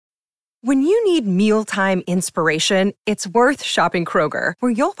When you need mealtime inspiration, it's worth shopping Kroger,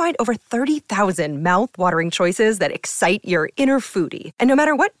 where you'll find over 30,000 mouth-watering choices that excite your inner foodie. And no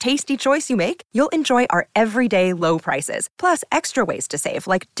matter what tasty choice you make, you'll enjoy our everyday low prices, plus extra ways to save,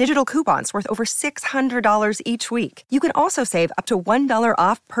 like digital coupons worth over $600 each week. You can also save up to $1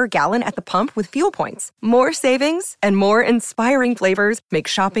 off per gallon at the pump with fuel points. More savings and more inspiring flavors make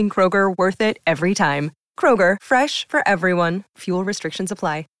shopping Kroger worth it every time. Kroger, fresh for everyone. Fuel restrictions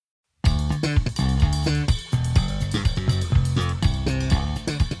apply.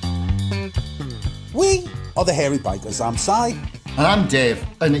 We are the Hairy Bikers. I'm Si. And I'm Dave.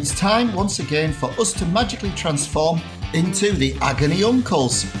 And it's time once again for us to magically transform into the Agony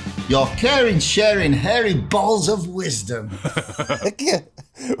Uncles. Your caring, sharing, hairy balls of wisdom.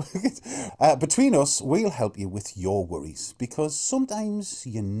 Between us, we'll help you with your worries, because sometimes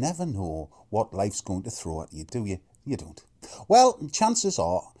you never know what life's going to throw at you, do you? You don't. Well, chances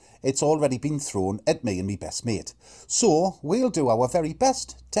are it's already been thrown at me and me best mate. So we'll do our very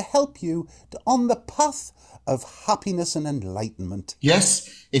best to help you on the path of happiness and enlightenment.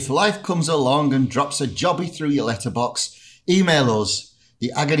 Yes, if life comes along and drops a jobby through your letterbox, email us,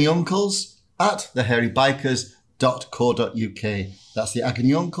 the Agony Uncles at thehairybikers.co.uk. That's the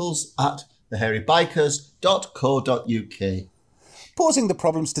Agony Uncles at thehairybikers.co.uk. Posing the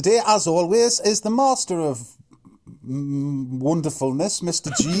problems today, as always, is the master of wonderfulness,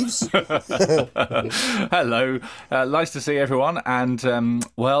 Mr. Jeeves. Hello, nice to see everyone. And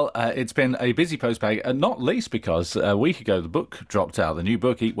it's been a busy postbag, not least because a week ago the book dropped out, the new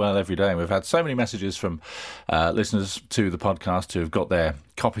book, Eat Well Every Day. And we've had so many messages from listeners to the podcast who have got their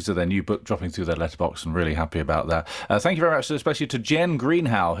copies of their new book dropping through their letterbox, and really happy about that. Thank you very much, especially to Jen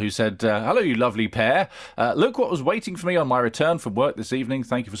Greenhow, who said, hello, you lovely pair. Look what was waiting for me on my return from work this evening.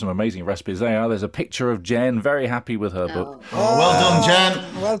 Thank you for some amazing recipes. There's a picture of Jen, very happy with her book. Oh, well done,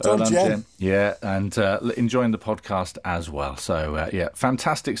 Jen. Well done, Jen. Yeah, and enjoying the podcast as well. So,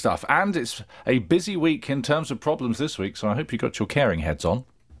 fantastic stuff. And it's a busy week in terms of problems this week, so I hope you got your caring heads on.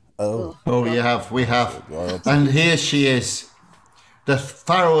 Oh, we have. And here she is, the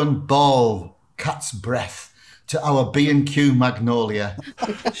Farrow and Ball cat's breath to our B&Q Magnolia.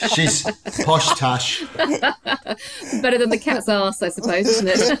 She's posh tash. Better than the cat's arse, I suppose, isn't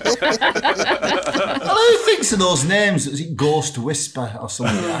it? Who thinks of those names? Is it Ghost Whisper or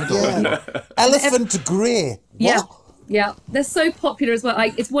something? I don't know. Elephant Grey. Yeah. Yeah, they're so popular as well.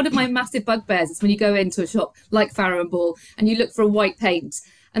 It's one of my massive bugbears. It's when you go into a shop like Farrow and Ball and you look for a white paint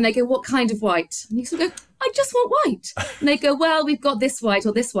and they go, what kind of white? And you sort of go, I just want white. And they go, well, we've got this white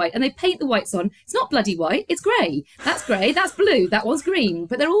or this white. And they paint the whites on. It's not bloody white. It's grey. That's grey. That's blue. That one's green.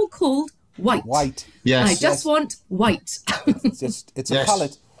 But they're all called white. White. Yes. I just want white. It's a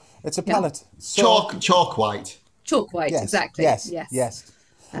palette. It's a palette. So, chalk white. Chalk white, yes, exactly. Yes.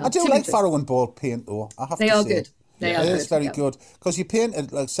 I do like Farrow and Ball paint, though. I have to say. They are good. It is very good, because you paint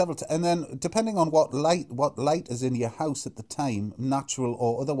it like several times, and then depending on what light is in your house at the time, natural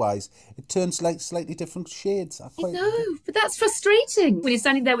or otherwise, it turns like slightly different shades. I know, but that's frustrating when you're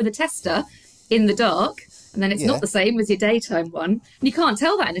standing there with a tester in the dark, and then it's not the same as your daytime one, and you can't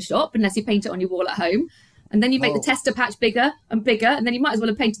tell that in a shop unless you paint it on your wall at home. And then you make the tester patch bigger and bigger, and then you might as well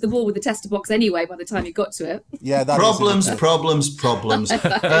have painted the wall with the tester box anyway by the time you got to it. Yeah, that problems. And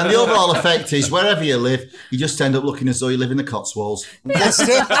the overall effect is, wherever you live, you just end up looking as though you live in the Cotswolds. That's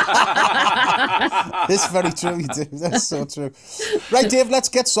true. It's very true, you do. That's so true. Right, Dave, let's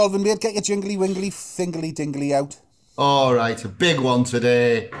get solving, mate. Get your jingly wingly fingly dingly out. All right, a big one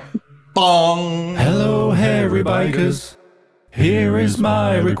today. Bong! Hello, hairy bikers. Here is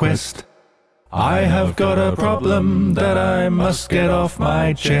my request. I have got a problem that I must get off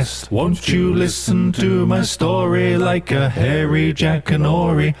my chest. Won't you listen to my story like a hairy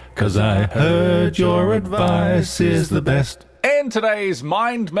Jackanory? 'Cause I heard your advice is the best. In today's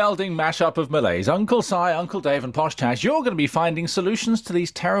mind-melding mashup of Malays, Uncle Si, Uncle Dave and Posh Tash, you're going to be finding solutions to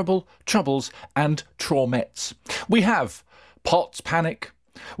these terrible troubles and traumettes. We have POTS panic.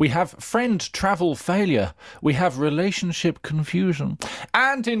 We have friend travel failure. We have relationship confusion.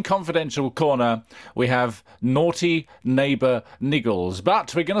 And in Confidential Corner, we have naughty neighbour niggles.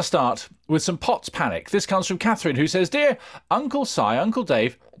 But we're going to start with some POTS panic. This comes from Catherine, who says, Dear Uncle Si, Uncle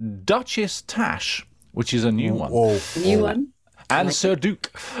Dave, Duchess Tash, which is a new one. New one. And Sir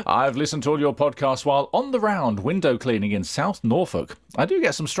Duke, I've listened to all your podcasts while on the round window cleaning in South Norfolk. I do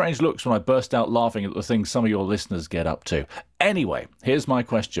get some strange looks when I burst out laughing at the things some of your listeners get up to. Anyway, here's my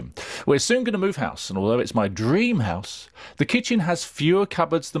question. We're soon going to move house, and although it's my dream house, the kitchen has fewer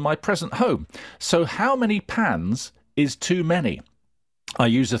cupboards than my present home. So how many pans is too many? I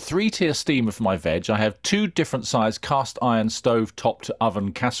use a 3-tier steamer for my veg. I have 2 different size cast iron stove-topped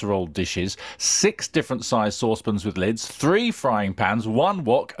oven casserole dishes, 6 different size saucepans with lids, 3 frying pans, 1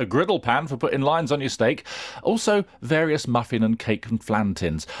 wok, a griddle pan for putting lines on your steak, also various muffin and cake and flan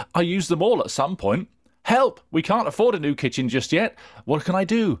tins. I use them all at some point. Help! We can't afford a new kitchen just yet. What can I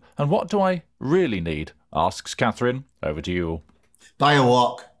do? And what do I really need? Asks Catherine. Over to you. Buy a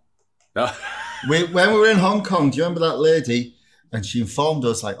wok. When we were in Hong Kong, do you remember that lady? And she informed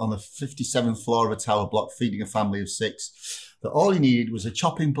us, like on the 57th floor of a tower block, feeding a family of 6, that all you needed was a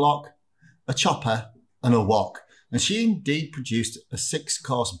chopping block, a chopper, and a wok. And she indeed produced a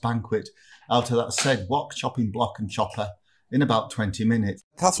 6-course banquet out of that said wok, chopping block, and chopper in about 20 minutes.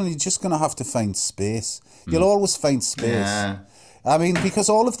 Catherine, you're just going to have to find space. You'll always find space. Yeah. I mean, because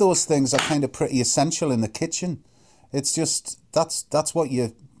all of those things are kind of pretty essential in the kitchen. It's just, that's what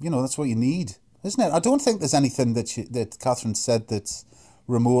that's what you need, isn't it? I don't think there's anything that Catherine said that's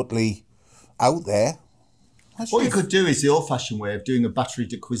remotely out there. What you could do is the old-fashioned way of doing a batterie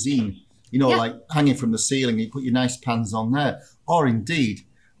de cuisine, like hanging from the ceiling, you put your nice pans on there. Or indeed,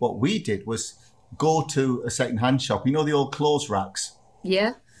 what we did was go to a second-hand shop, the old clothes racks.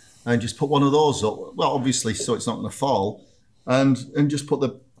 Yeah. And just put one of those up, well, obviously, so it's not going to fall, and just put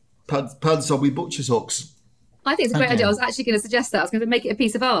the pads on with butcher's hooks. I think it's a great idea. I was actually going to suggest that. I was going to make it a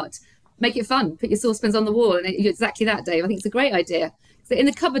piece of art. Make it fun. Put your saucepans on the wall, and you do exactly that, Dave. I think it's a great idea. So in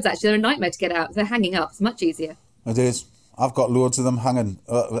the cupboards, actually, they're a nightmare to get out. They're hanging up. It's much easier. It is. I've got loads of them hanging.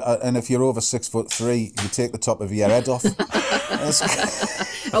 And if you're over 6'3", you take the top of your head off.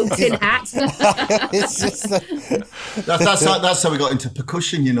 Oh, tin hat. It's just that's how we got into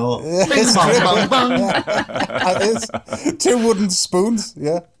percussion, Bing, It's bang, bang, bang. It is. 2 wooden spoons,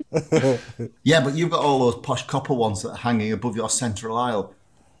 yeah. Yeah, but you've got all those posh copper ones that are hanging above your central aisle.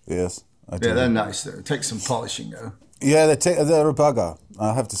 Yes, I do. Yeah, they're nice. Take some polishing, though. Yeah, they're a bugger,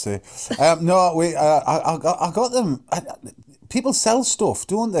 I have to say. I got them. People sell stuff,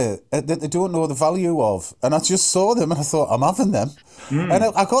 don't they, that they don't know the value of. And I just saw them and I thought, I'm having them. And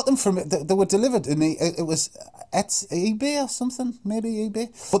I got them from, they were delivered in it was at eBay or something, maybe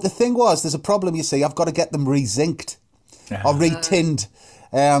eBay. But the thing was, there's a problem, you see, I've got to get them re-zinced or re-tinned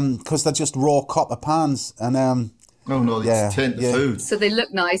because they're just raw copper pans. And oh no, it's tint the food. So they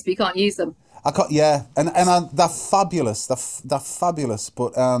look nice, but you can't use them. They're fabulous. They're fabulous.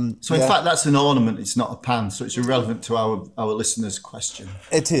 But so in fact, that's an ornament. It's not a pan, so it's irrelevant to our listeners' question.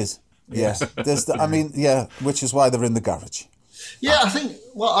 It is. Yes. Which is why they're in the garage. Yeah, I think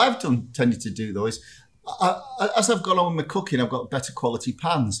what I've tended to do though is, as I've gone on with my cooking, I've got better quality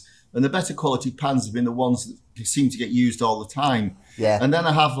pans, and the better quality pans have been the ones that seem to get used all the time. Yeah. And then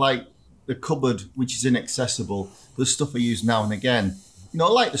I have like the cupboard, which is inaccessible. There's stuff I use now and again.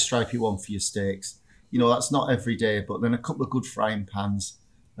 Like the stripy one for your steaks. That's not every day, but then a couple of good frying pans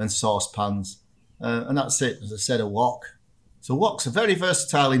and saucepans. And that's it. As I said, a wok. So wok's a very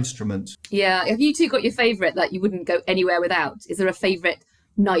versatile instrument. Yeah. Have you two got your favourite that you wouldn't go anywhere without? Is there a favourite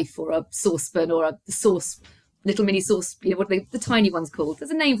knife or a saucepan or a sauce, little mini sauce? What are the tiny ones called?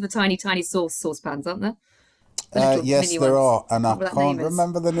 There's a name for the tiny saucepans, aren't there? Yes, there are, and I can't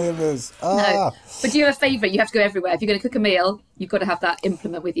remember the name is. No, but do you have a favourite? You have to go everywhere. If you're going to cook a meal, you've got to have that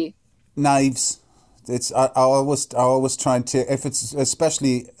implement with you. Knives. I always try and take, if it's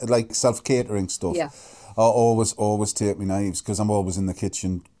especially like self-catering stuff. Yeah. I always take my knives because I'm always in the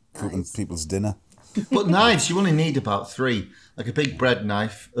kitchen cooking people's dinner. But knives, you only need about 3, like a big bread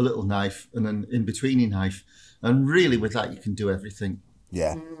knife, a little knife, and an in-betweeny knife. And really, with that, you can do everything.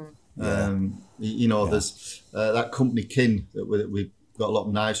 Yeah. There's that company Kin that we've got a lot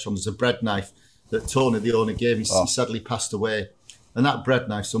of knives from. There's a bread knife that Tony, the owner, gave. He sadly passed away. And that bread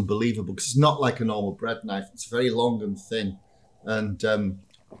knife's unbelievable because it's not like a normal bread knife. It's very long and thin. And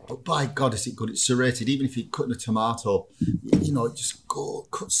but by God, is it good? It's serrated. Even if you're cutting a tomato, it just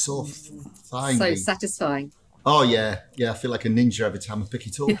cuts so fine. So satisfying. Oh, yeah. Yeah, I feel like a ninja every time I pick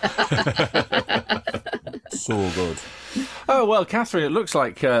it up. So good. Oh, well, Catherine, it looks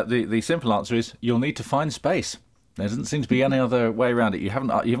like the simple answer is you'll need to find space. There doesn't seem to be any other way around it. You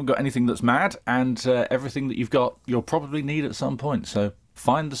haven't got anything that's mad, and everything that you've got, you'll probably need at some point. So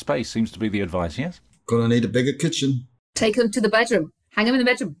find the space seems to be the advice, yes? Gonna need a bigger kitchen. Take them to the bedroom. Hang them in the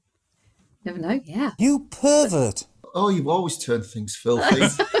bedroom. Never know, yeah. You pervert. Oh, you've always turned things filthy.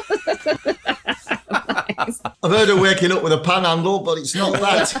 I've heard of waking up with a panhandle, but it's not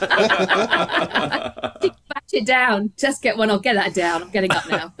that. Bash it down. Just get one. I'll get that down. I'm getting up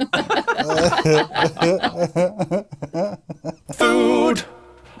now. Food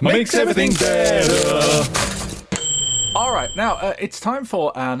makes everything better. All right, now it's time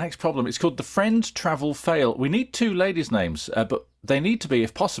for our next problem. It's called the Friend Travel Fail. We need 2 ladies' names, but they need to be,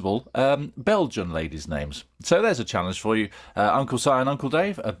 if possible, Belgian ladies' names. So there's a challenge for you, Uncle Si and Uncle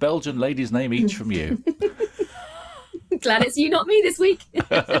Dave, a Belgian lady's name each from you. Glad it's you, not me, this week.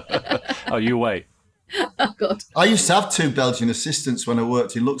 Oh, you wait. Oh, God. I used to have 2 Belgian assistants when I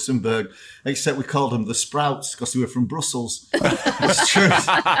worked in Luxembourg, except we called them the Sprouts because they were from Brussels. It's true.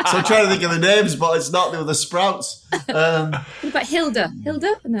 So I'm trying to think of the names, but it's not. They were the Sprouts. What about Hilda?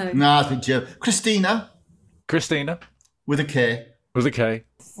 Hilda? No. No, I think Christina. Christina. With a K. With a K.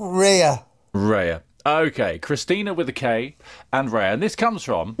 Rhea. Rhea. Okay, Christina with a K and Rhea. And this comes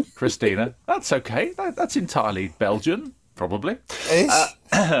from Christina. That's okay. That's entirely Belgian, probably.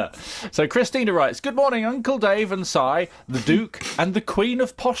 So Christina writes, "Good morning, Uncle Dave and Si, the Duke and the Queen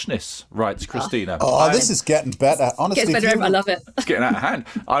of Poshness," writes Christina. Oh, this is getting better. Honestly, Gets better, I love it. It's getting out of hand.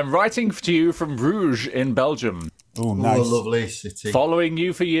 "I'm writing to you from Bruges in Belgium. Oh, nice. Oh, lovely city. Following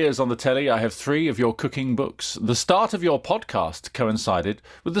you for years on the telly, I have 3 of your cooking books. The start of your podcast coincided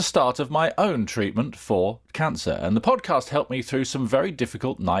with the start of my own treatment for cancer, and the podcast helped me through some very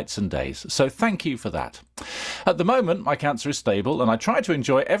difficult nights and days. So thank you for that. At the moment, my cancer is stable, and I try to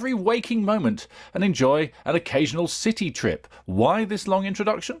enjoy every waking moment and enjoy an occasional city trip. Why this long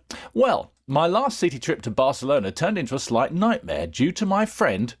introduction? Well, my last city trip to Barcelona turned into a slight nightmare due to my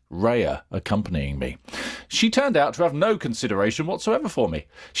friend Rhea accompanying me. She turned out to have no consideration whatsoever for me.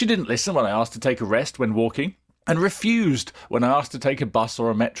 She didn't listen when I asked to take a rest when walking, and refused when I asked to take a bus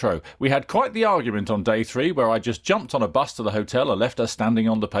or a metro. We had quite the argument on day 3 where I just jumped on a bus to the hotel and left her standing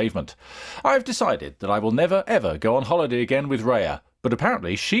on the pavement. I've decided that I will never ever go on holiday again with Rhea, but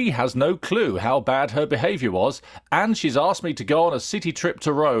apparently she has no clue how bad her behaviour was, and she's asked me to go on a city trip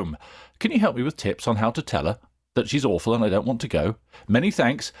to Rome. Can you help me with tips on how to tell her that she's awful and I don't want to go? Many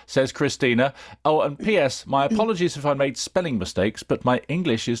thanks," says Christina. Oh, and P.S. My apologies if I made spelling mistakes, but my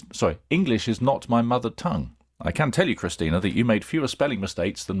English is not my mother tongue. I can tell you, Christina, that you made fewer spelling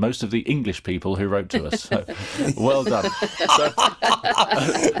mistakes than most of the English people who wrote to us. So, well done. So,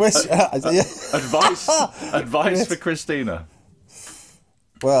 advice for Christina.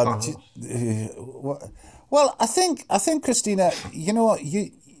 Well, I think Christina,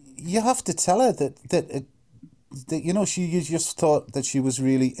 you have to tell her that you just thought that she was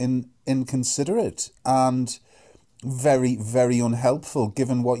really inconsiderate and very, very unhelpful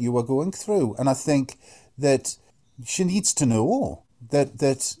given what you were going through, and I think that she needs to know that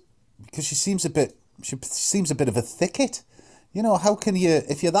because she seems a bit of a thicket. How can you,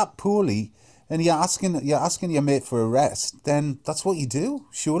 if you're that poorly and you're asking your mate for a rest, then that's what you do,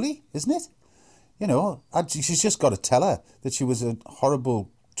 surely, isn't it? She's just got to tell her that she was a horrible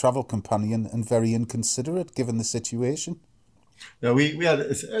travel companion and very inconsiderate given the situation. Yeah, we had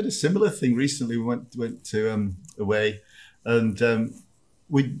a similar thing recently. We went to away, and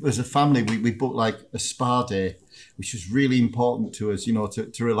we, as a family, we booked like a spa day, which was really important to us,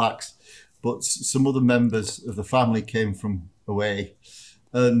 to relax. But some other members of the family came from away,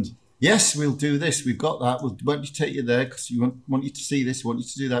 and yes, we'll do this. We've got that. We want to take you there because we want you to see this. We want you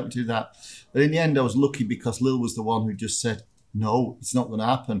to do that. We do that. And in the end, I was lucky because Lil was the one who just said, "No, it's not going to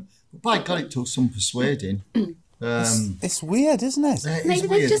happen." But by God, it took some persuading. It's weird, isn't it? Maybe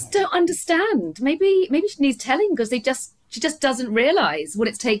they just don't understand. Maybe she needs telling because she just doesn't realise what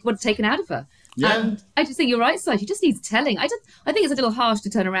it's taken out of her. Yeah. And I just think you're right, Si. She just needs telling. I think it's a little harsh to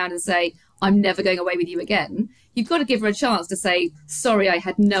turn around and say, "I'm never going away with you again." You've got to give her a chance to say, "Sorry, I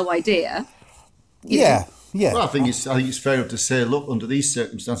had no idea." Yeah. Well, I think it's fair enough to say, "Look, under these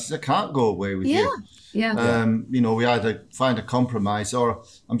circumstances, I can't go away with you." Yeah. We either find a compromise or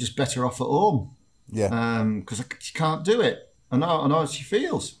I'm just better off at home. Yeah. Because she can't do it. I know how she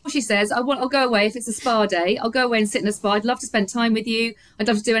feels. She says, I'll go away if it's a spa day. I'll go away and sit in a spa. I'd love to spend time with you. I'd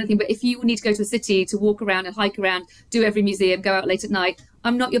love to do anything. But if you need to go to a city to walk around and hike around, do every museum, go out late at night,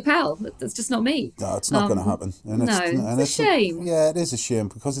 I'm not your pal. That's just not me. No, it's not going to happen. And it's a shame. Yeah, it is a shame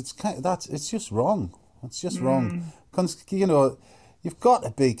because it's just wrong. It's just wrong. Because, you've got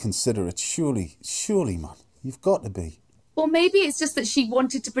to be considerate. Surely, man. You've got to be. Or maybe it's just that she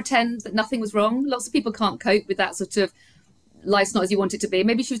wanted to pretend that nothing was wrong. Lots of people can't cope with that sort of life's not as you want it to be.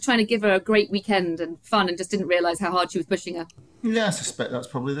 Maybe she was trying to give her a great weekend and fun and just didn't realise how hard she was pushing her. Yeah, I suspect that's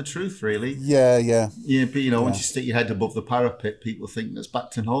probably the truth, really. Yeah. Yeah, but once you stick your head above the parapet, people think that's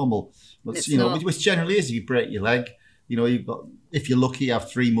back to normal. But which generally is. You break your leg. You've got, if you're lucky, you have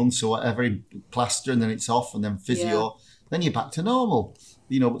 3 months or whatever in plaster, and then it's off, and then physio, then you're back to normal.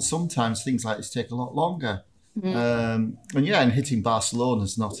 But sometimes things like this take a lot longer. Mm-hmm. And hitting Barcelona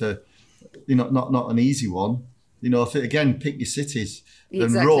is not an easy one. Pick your cities.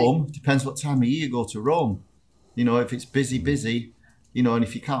 Exactly. And Rome, depends what time of year you go to Rome. If it's busy, And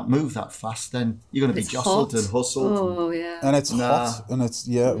if you can't move that fast, then you're going to be jostled and hustled. Oh, yeah. And it's hot, and it's,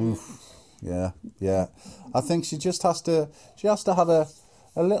 yeah. I think she has to have a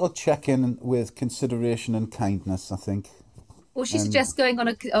little check-in with consideration and kindness, I think. Or she suggests going on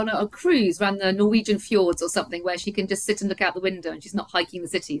a cruise around the Norwegian fjords or something where she can just sit and look out the window and she's not hiking the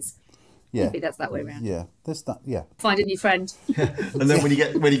cities. Yeah. Maybe that's that way around. Yeah, there's that, yeah. Find a new friend. And then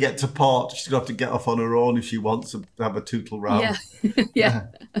when you get to port, she's going to have to get off on her own if she wants to have a tootle round. Yeah.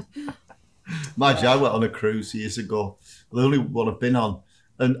 Mind you, I went on a cruise years ago. The only one I've been on.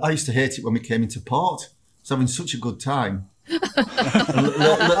 And I used to hate it when we came into port. I was having such a good time. And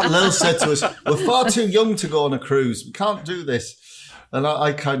Lil said to us, we're far too young to go on a cruise. We can't do this. And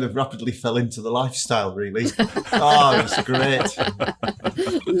I kind of rapidly fell into the lifestyle, really. Oh, it was great.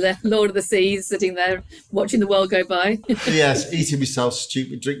 Lord of the Seas, sitting there, watching the world go by. Yes, eating myself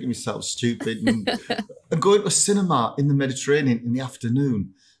stupid, drinking myself stupid, and going to a cinema in the Mediterranean in the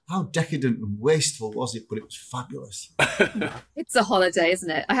afternoon. How decadent and wasteful was it? But it was fabulous. It's a holiday, isn't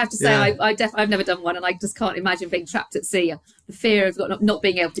it? I have to say, I've never done one, and I just can't imagine being trapped at sea. The fear of not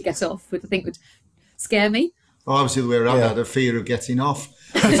being able to get off, I think would scare me. Oh, I was the other way around. I had a fear of getting off.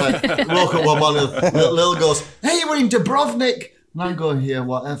 It's like, woke up one morning, Lil goes, hey, we're in Dubrovnik. And I'm going, here,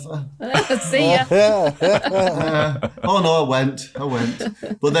 whatever. See ya. Oh, no, I went.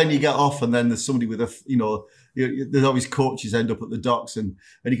 But then you get off and then there's somebody with there's always coaches end up at the docks and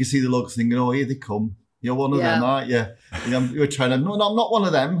you can see the locals thinking, oh, here they come. You're one of them, aren't you? You're trying to, no, I'm not one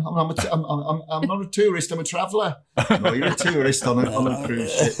of them. I'm not a tourist, I'm a traveller. No, you're a tourist on a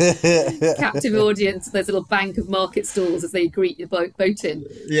cruise ship. Captive audience, there's a little bank of market stalls as they greet your boat in.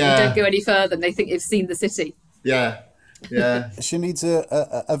 Yeah. You don't go any further and they think they've seen the city. Yeah. She needs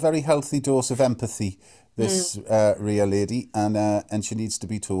a very healthy dose of empathy, this Ria lady, and she needs to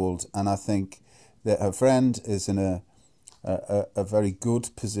be told. And I think that her friend is in a very good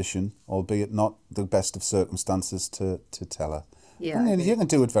position, albeit not the best of circumstances, to tell her. Yeah, and you can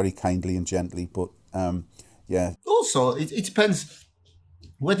do it very kindly and gently, but yeah. Also, it depends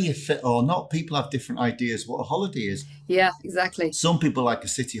whether you fit or not. People have different ideas what a holiday is. Yeah, exactly. Some people like a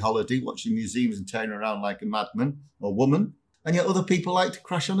city holiday, watching museums and turning around like a madman or woman, and yet other people like to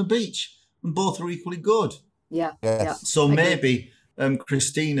crash on a beach, and both are equally good. Yeah. Yes. Yeah. So maybe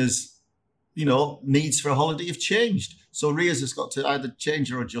Christina's needs for a holiday have changed. So Ria's has got to either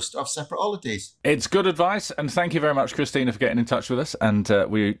change or adjust to have separate holidays. It's good advice, and thank you very much, Christina, for getting in touch with us. And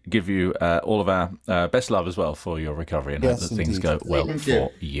we give you all of our best love as well for your recovery, and hope that things go well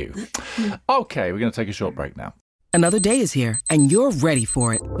for you. Okay, we're going to take a short break now. Another day is here, and you're ready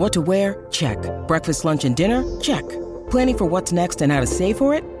for it. What to wear? Check. Breakfast, lunch, and dinner? Check. Planning for what's next and how to save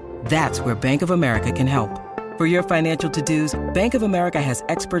for it? That's where Bank of America can help. For your financial to-dos, Bank of America has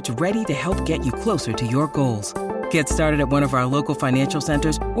experts ready to help get you closer to your goals. Get started at one of our local financial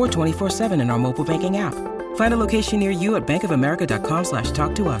centers or 24/7 in our mobile banking app. Find a location near you at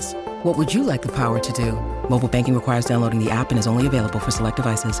bankofamerica.com/talktous. What would you like the power to do? Mobile banking requires downloading the app and is only available for select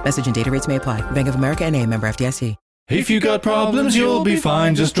devices. Message and data rates may apply. Bank of America N.A., member FDIC. If you got problems, you'll be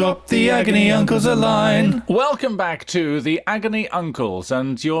fine. Just drop the Agony Uncles a line. Welcome back to the Agony Uncles,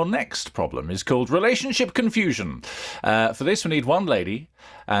 and your next problem is called relationship confusion. For this, we need one lady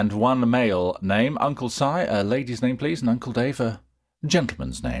and one male name. Uncle Si, a lady's name, please, and Uncle Dave, a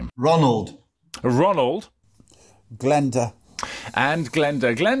gentleman's name. Ronald. Glenda. And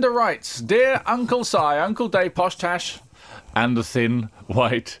Glenda. Glenda writes, Dear Uncle Si, Uncle Dave, Posh Tash, and the Thin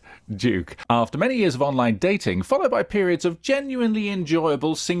White Duke. After many years of online dating, followed by periods of genuinely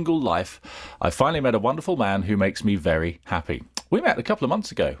enjoyable single life, I finally met a wonderful man who makes me very happy. We met a couple of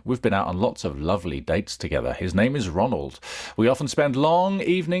months ago. We've been out on lots of lovely dates together. His name is Ronald. We often spend long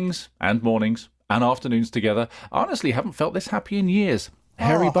evenings and mornings and afternoons together. I honestly haven't felt this happy in years.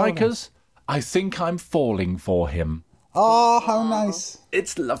 Hairy bikers, I think I'm falling for him. Oh, how nice.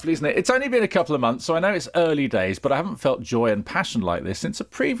 It's lovely, isn't it? It's only been a couple of months, so I know it's early days, but I haven't felt joy and passion like this since a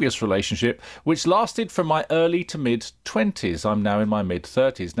previous relationship, which lasted from my early to mid-20s. I'm now in my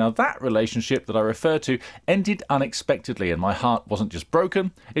mid-30s. Now, that relationship that I refer to ended unexpectedly, and my heart wasn't just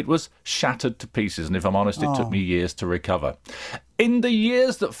broken, it was shattered to pieces, and if I'm honest, it took me years to recover. In the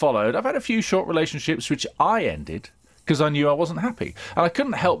years that followed, I've had a few short relationships which I ended because I knew I wasn't happy. And I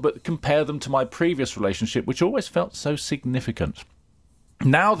couldn't help but compare them to my previous relationship, which always felt so significant.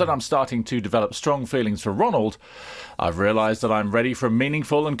 Now that I'm starting to develop strong feelings for Ronald, I've realised that I'm ready for a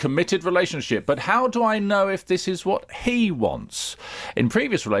meaningful and committed relationship. But how do I know if this is what he wants? In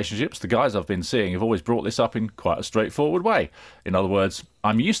previous relationships, the guys I've been seeing have always brought this up in quite a straightforward way. In other words,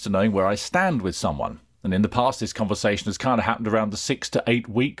 I'm used to knowing where I stand with someone. And in the past, this conversation has kind of happened around the 6 to 8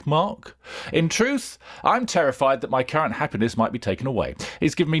 week mark. In truth, I'm terrified that my current happiness might be taken away.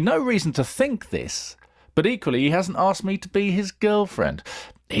 He's given me no reason to think this, but equally he hasn't asked me to be his girlfriend.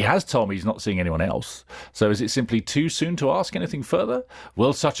 He has told me he's not seeing anyone else. So is it simply too soon to ask anything further?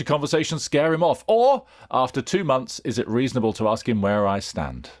 Will such a conversation scare him off? Or, after 2 months, is it reasonable to ask him where I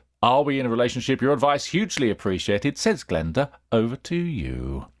stand? Are we in a relationship? Your advice hugely appreciated, says Glenda. Over to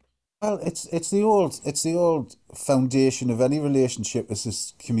you. Well, it's the old foundation of any relationship is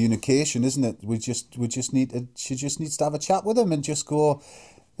this communication, isn't it? She just needs to have a chat with him and just go,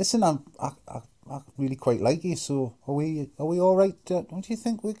 listen, I really quite like you, so are we all right? Don't you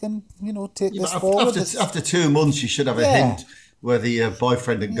think we can, take this forward? After 2 months, you should have a hint whether you're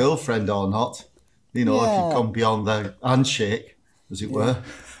boyfriend and girlfriend or not. If you've gone beyond the handshake, as it were.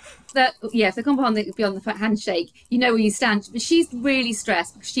 If they come beyond the handshake, you know where you stand. But she's really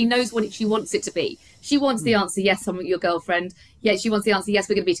stressed because she knows what she wants it to be. She wants the answer, yes, I'm your girlfriend. Yes, she wants the answer, yes,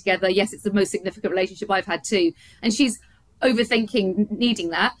 we're going to be together. Yes, it's the most significant relationship I've had too. And she's overthinking needing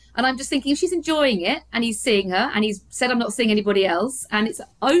that. And I'm just thinking if she's enjoying it and he's seeing her and he's said I'm not seeing anybody else and it's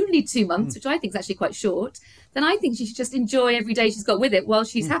only 2 months, which I think is actually quite short, then I think she should just enjoy every day she's got with it while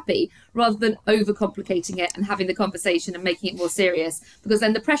she's happy, rather than overcomplicating it and having the conversation and making it more serious, because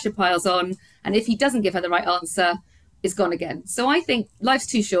then the pressure piles on, and if he doesn't give her the right answer, it's gone again. So I think life's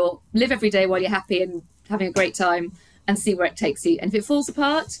too short. Live every day while you're happy and having a great time and see where it takes you. And if it falls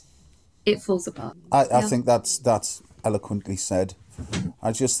apart, it falls apart. I think that's eloquently said.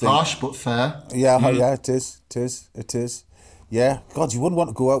 I just think... Harsh but fair. Yeah, it is. Yeah, God, you wouldn't want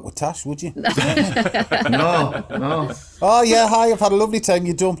to go out with Tash, would you? No. Oh, yeah, hi, I've had a lovely time,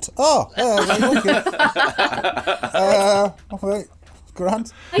 you dumped. Oh, okay.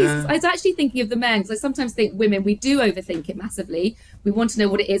 Grand. I was actually thinking of the men, because I sometimes think women, we do overthink it massively. We want to know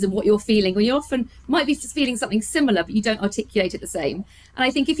what it is and what you're feeling, or you often might be feeling something similar, but you don't articulate it the same. And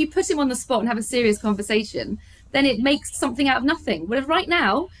I think if you put him on the spot and have a serious conversation, then it makes something out of nothing. Whereas right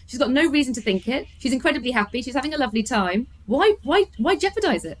now, she's got no reason to think it. She's incredibly happy. She's having a lovely time. Why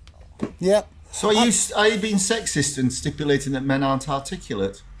jeopardise it? Yeah. So are you being sexist and stipulating that men aren't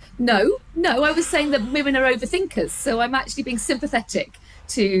articulate? No, I was saying that women are overthinkers. So I'm actually being sympathetic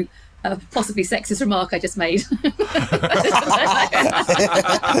to a possibly sexist remark I just made.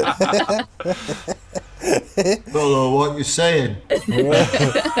 Don't know what you're saying. But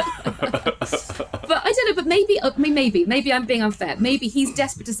I don't know, but maybe I'm being unfair. Maybe he's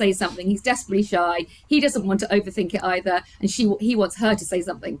desperate to say something. He's desperately shy. He doesn't want to overthink it either. And he wants her to say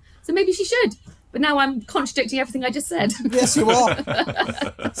something. So maybe she should. But now I'm contradicting everything I just said. Yes, you are.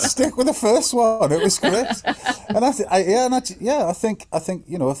 Stick with the first one. It was great. And I think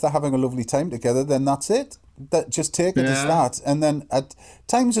if they're having a lovely time together, then that's it. That just take it as that. And then at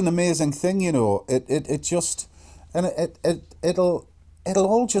time's an amazing thing, it'll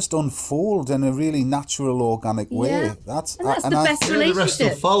all just unfold in a really natural, organic way. Yeah. That's the best relationship. The rest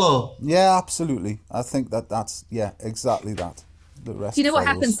will follow. Yeah, absolutely. I think that's exactly that. The rest. Do you know what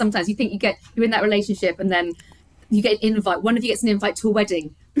follows. happens sometimes? You think you're in that relationship, and then you get an invite. One of you gets an invite to a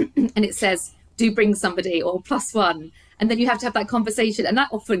wedding, and it says, "Do bring somebody," or +1, and then you have to have that conversation, and that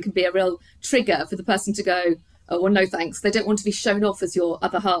often can be a real trigger for the person to go, "Oh, well, no thanks." They don't want to be shown off as your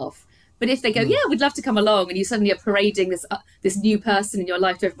other half. But if they go, "Yeah, we'd love to come along," and you suddenly are parading this new person in your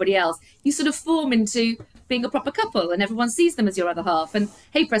life to everybody else, you sort of form into being a proper couple, and everyone sees them as your other half. And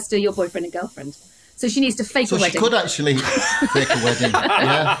hey, presto, your boyfriend and girlfriend. So she needs to fake a wedding. So she could actually fake a wedding.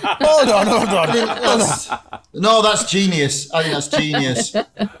 Yeah. Hold on. No, that's genius. I think that's genius.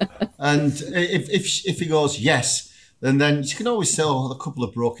 And if he goes yes, then she can always say, "Oh, the couple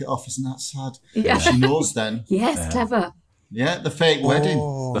have broke it off. Isn't that sad?" Yeah. She knows then. Yes, clever. Yeah, the fake wedding.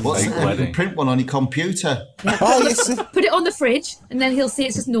 You can print one on your computer. Yeah, put it on the fridge, and then he'll see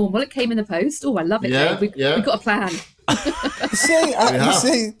it's just normal. It came in the post. Oh, I love it. Yeah, We've got a plan.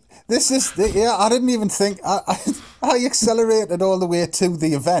 See, this is I didn't even think I accelerated all the way to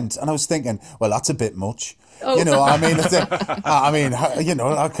the event, and I was thinking, well, that's a bit much. Oh. The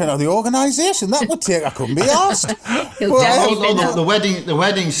organisation that would take. I couldn't be asked. The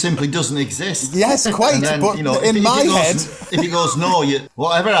wedding simply doesn't exist. Yes, quite. And then, but if my head, if he goes no,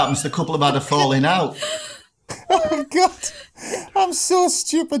 whatever happens, the couple have had a falling out. Oh my God, I'm so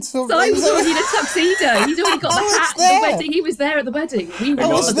stupid. So I was already in a tuxedo. He'd already got the hat at the wedding. He was there at the wedding. We were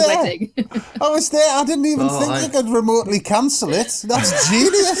not at the wedding. I was there. I didn't even think you could remotely cancel it. That's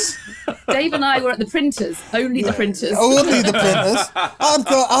genius. Dave and I were at the printers. Only the printers. Only the printers.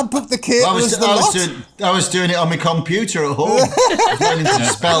 I'd booked the indicate I was the lot. I was doing it on my computer at home. I was learning to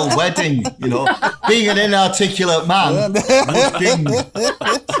spell wedding, Being an inarticulate man,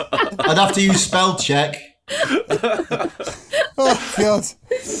 I'd have to use spell check. Oh, God.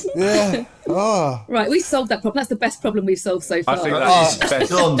 Yeah. Oh. Right, we solved that problem. That's the best problem we've solved so far. I think that's the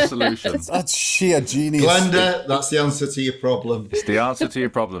best Done. solution. That's sheer genius. Glenda, that's the answer to your problem. It's the answer to your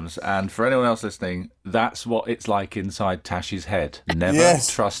problems. And for anyone else listening, that's what it's like inside Tash's head. Never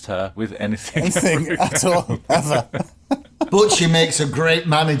trust her with anything. Anything at all, ever. But she makes a great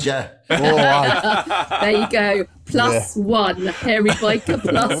manager. Oh, wow. There you go. Plus one. Hairy biker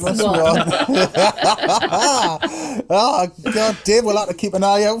plus one. Oh, God, Dave, we'll have to keep an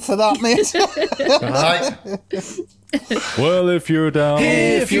eye out for that, mate. Right? Well, if you're down,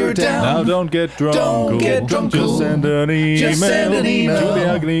 now don't get drunk. Just send an email,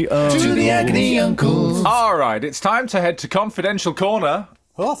 to the agony uncles. All right, it's time to head to Confidential Corner.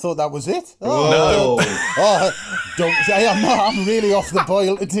 Oh, I thought that was it. Whoa. I'm really off the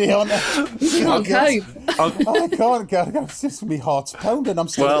boil today, aren't I? Can't cope. I can't. It's just my heart's pounding. I'm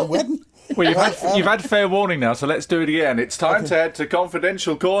still at the wedding. Well, you've had fair warning now, so let's do it again. It's time to head to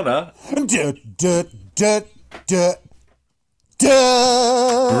Confidential Corner. Brilliant.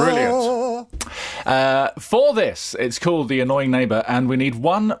 For this, it's called The Annoying Neighbour, and we need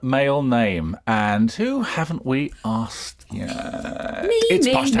one male name. And who haven't we asked yet? Me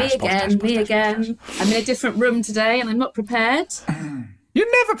again. I'm in a different room today and I'm not prepared.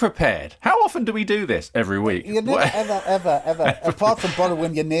 You're never prepared. How often do we do this? Every week? You never, ever. Apart from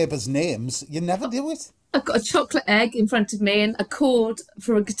borrowing your neighbours' names, you never do it. I've got a chocolate egg in front of me and a chord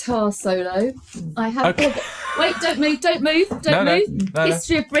for a guitar solo. I have... Okay. Wait, don't move. No.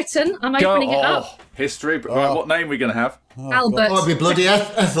 History of Britain. I'm opening it up. History. Right, what name are we going to have? Albert. Oh, it'd be bloody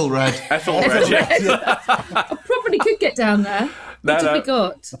Ethelred. Ethelred, yeah. I probably could get down there. What have we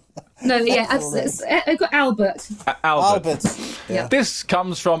got? No, yeah, I've got Albert. Albert. Yeah. This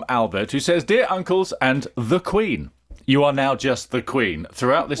comes from Albert, who says, Dear Uncles and the Queen, you are now just the Queen.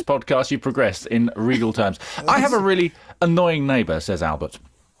 Throughout this podcast, you progressed in regal terms. I have a really annoying neighbour, says Albert.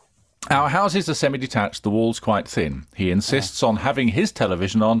 Our houses are semi-detached, the walls quite thin. He insists on having his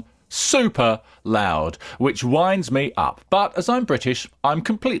television on super loud, which winds me up. But as I'm British, I'm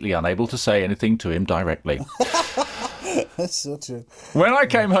completely unable to say anything to him directly. That's so true. When I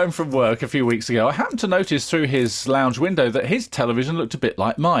came home from work a few weeks ago, I happened to notice through his lounge window that his television looked a bit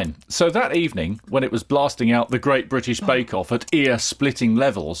like mine. So that evening, when it was blasting out the Great British Bake Off at ear-splitting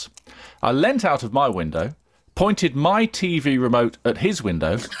levels, I leant out of my window, pointed my TV remote at his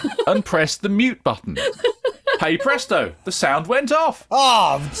window, and pressed the mute button. Hey presto, the sound went off.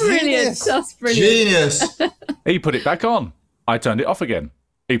 Oh, Brilliant. That's brilliant. Genius. He put it back on. I turned it off again.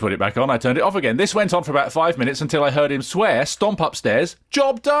 He put it back on, I turned it off again. This went on for about 5 minutes until I heard him swear, stomp upstairs,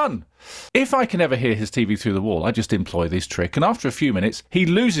 job done. If I can ever hear his TV through the wall, I just employ this trick, and after a few minutes, he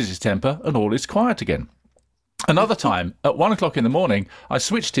loses his temper and all is quiet again. Another time, at 1 o'clock in the morning, I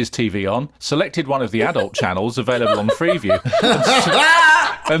switched his TV on, selected one of the adult channels available on Freeview,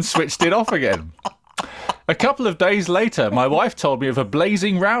 and switched it off again. A couple of days later, my wife told me of a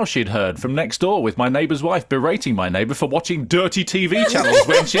blazing row she'd heard from next door with my neighbour's wife berating my neighbour for watching dirty TV channels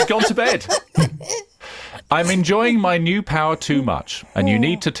when she'd gone to bed. I'm enjoying my new power too much, and you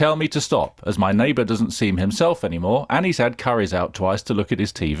need to tell me to stop, as my neighbour doesn't seem himself anymore, and he's had curries out twice to look at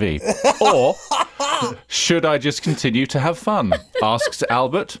his TV. Or should I just continue to have fun? Asks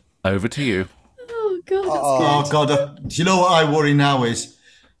Albert. Over to you. Oh, God, that's Oh, God. Do you know what I worry now is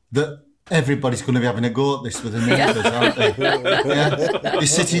that everybody's going to be having a go at this with the neighbours, aren't they? Yeah. They're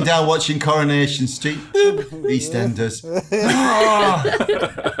sitting down watching Coronation Street. EastEnders. Oh.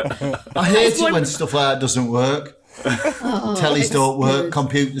 I hate it when stuff like that doesn't work. Tellies don't work,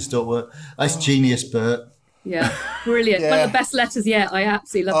 computers don't work. That's genius, Bert. Yeah, brilliant. One of the best letters yet. I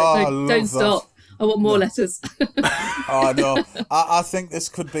absolutely love it. Don't stop. I want more letters. Oh no! I think this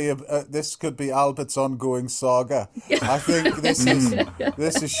could be Albert's ongoing saga. I think this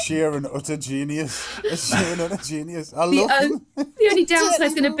is sheer and utter genius. Sheer and utter genius. I love him. The only downside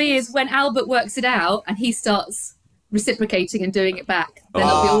is going to be is when Albert works it out and he starts reciprocating and doing it back. Then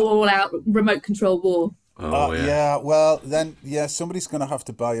it'll be all out remote control war. Yeah. Well, then somebody's going to have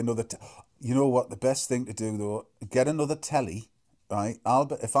to buy another. You know what? The best thing to do though, get another telly. Right,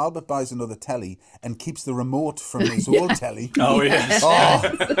 if Albert buys another telly and keeps the remote from his old telly. Oh, yes.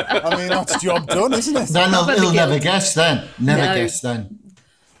 I mean, that's job done, isn't it? Then he'll never guess then. Never guess then.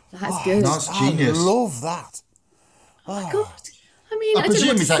 That's good. That's genius. I love that. Oh, God. I mean, I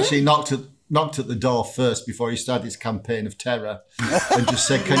presume he's actually knocked at the door first before he started his campaign of terror and just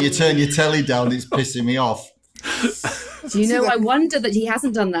said, can you turn your telly down? It's pissing me off. Do you know, I wonder that he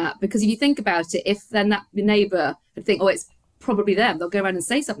hasn't done that, because if you think about it, if then that neighbour would think, oh, it's probably them, they'll go around and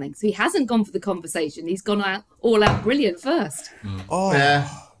say something. So he hasn't gone for the conversation. He's gone out all out brilliant first. Oh, Yeah.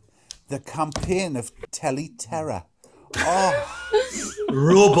 the campaign of telly-terror. Oh,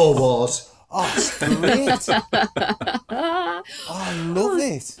 Robo Wars. oh, it's great. Oh, I love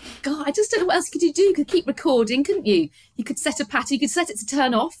it. God, I just don't know what else could you do. You could keep recording, couldn't you? You could set a pattern. You could set it to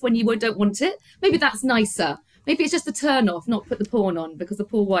turn off when you don't want it. Maybe that's nicer. Maybe it's just the turn off, not put the porn on, because the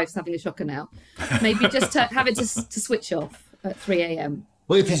poor wife's having a shocker now. Maybe just have it to switch off at 3 a.m.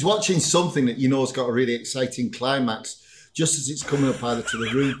 Well, if he's watching something that you know has got a really exciting climax, just as it's coming up either to the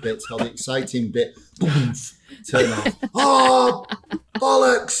rude bit or the exciting bit, boom, turn off. Oh,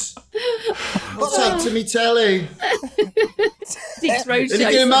 bollocks! What's happened to me telly? Six Road And you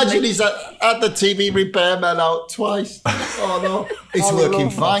can imagine he's had the TV repairman out twice. Oh, no. It's working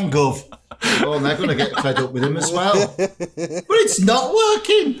fine, Gov. Oh, and they're going to get fed up with him as well. But it's not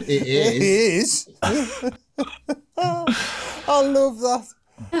working. It is. It is. I love that.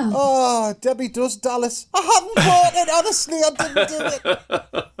 Oh, Debbie does Dallas. I haven't bought it, honestly. I didn't do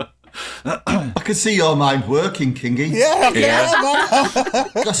it. I can see your mind working, Kingy. Yeah,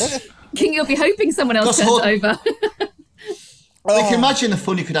 man. King, you'll be hoping someone else turns it over. Like, imagine the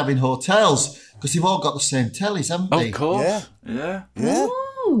fun you could have in hotels, because they've all got the same tellies, haven't they? Of course. Yeah.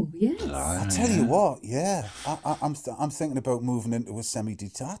 Oh, yes. I tell you what, yeah. I'm thinking about moving into a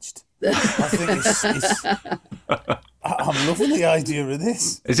semi-detached. I think it's I'm loving the idea of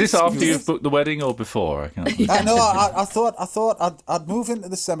this. Is this after you've booked the wedding or before? I can't. I know. I thought I'd move into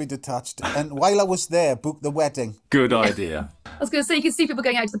the semi-detached, and while I was there, book the wedding. Good idea. I was going to say, you can see people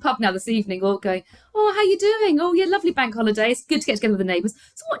going out to the pub now this evening, all going, oh, how you doing? Oh, yeah, lovely bank holiday. It's good to get together with the neighbours.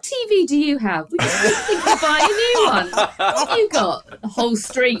 So what TV do you have? We just think of buying a new one. What have you got? The whole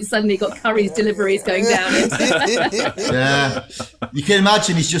street suddenly got Curry's deliveries going down. Yeah. You can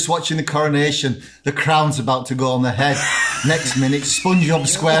imagine he's just watching the coronation. The crown's about to go on the head. Next minute, SpongeBob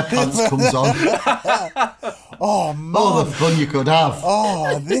SquarePants comes on. Oh, man. All the fun you could have.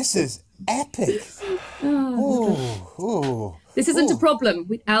 Oh, this is epic. Oh. This isn't a problem.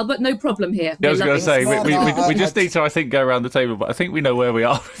 Albert, no problem here. Yeah, I was going to say, No, we just need to, I think, go around the table, but I think we know where we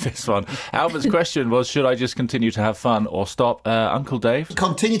are with this one. Albert's question was, should I just continue to have fun or stop? Uncle Dave?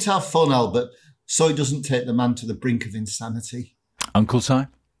 Continue to have fun, Albert, so it doesn't take the man to the brink of insanity. Uncle Si?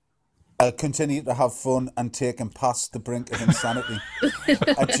 Continue to have fun and take him past the brink of insanity.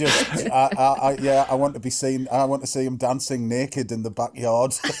 I want to be seen. I want to see him dancing naked in the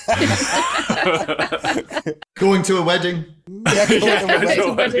backyard. Going to a wedding. Yeah, going to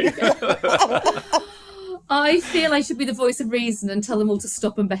a wedding. I feel I should be the voice of reason and tell them all to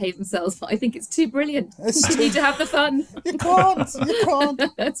stop and behave themselves, but I think it's too brilliant. You need to have the fun. You can't.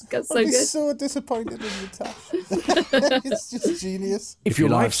 That's so I'd be good. so disappointed in you, Tash. It's just genius. If your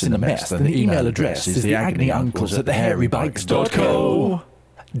life's in a mess, then the email address is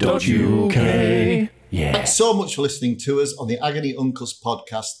theagonyuncles@thehairybikes.co.uk. Yeah. Thanks so much for listening to us on the Agony Uncles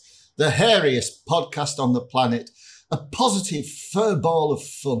podcast, the hairiest podcast on the planet, a positive furball of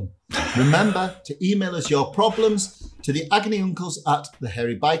fun. Remember to email us your problems to the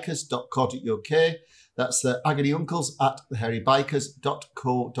agonyuncles@thehairybikers.co.uk. That's the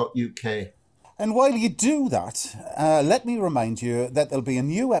agonyuncles@thehairybikers.co.uk. And while you do that, let me remind you that there'll be a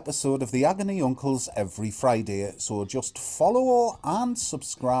new episode of the Agony Uncles every Friday. So just follow and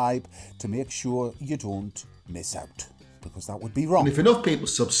subscribe to make sure you don't miss out, because that would be wrong. And if enough people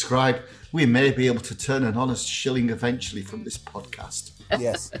subscribe, we may be able to turn an honest shilling eventually from this podcast.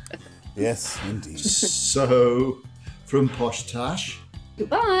 Yes, indeed. So, from Posh Tash,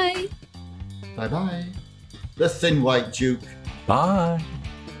 Goodbye. bye-bye. The Thin White Duke, Bye.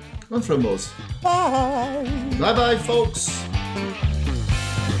 and from us, Bye. bye-bye, folks.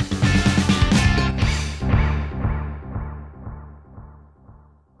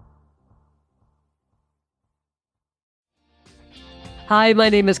 Hi, my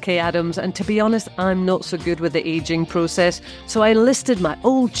name is Kay Adams, and to be honest, I'm not so good with the ageing process, so I enlisted my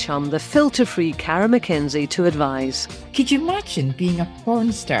old chum, the filter-free Cara McKenzie, to advise. Could you imagine being a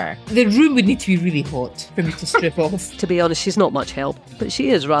porn star? The room would need to be really hot for me to strip off. To be honest, she's not much help, but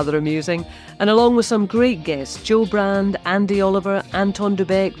she is rather amusing. And along with some great guests, Joe Brand, Andy Oliver, Anton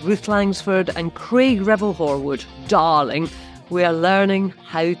Dubeck, Ruth Langsford and Craig Revel-Horwood, darling, we are learning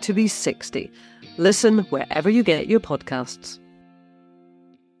how to be 60. Listen wherever you get your podcasts.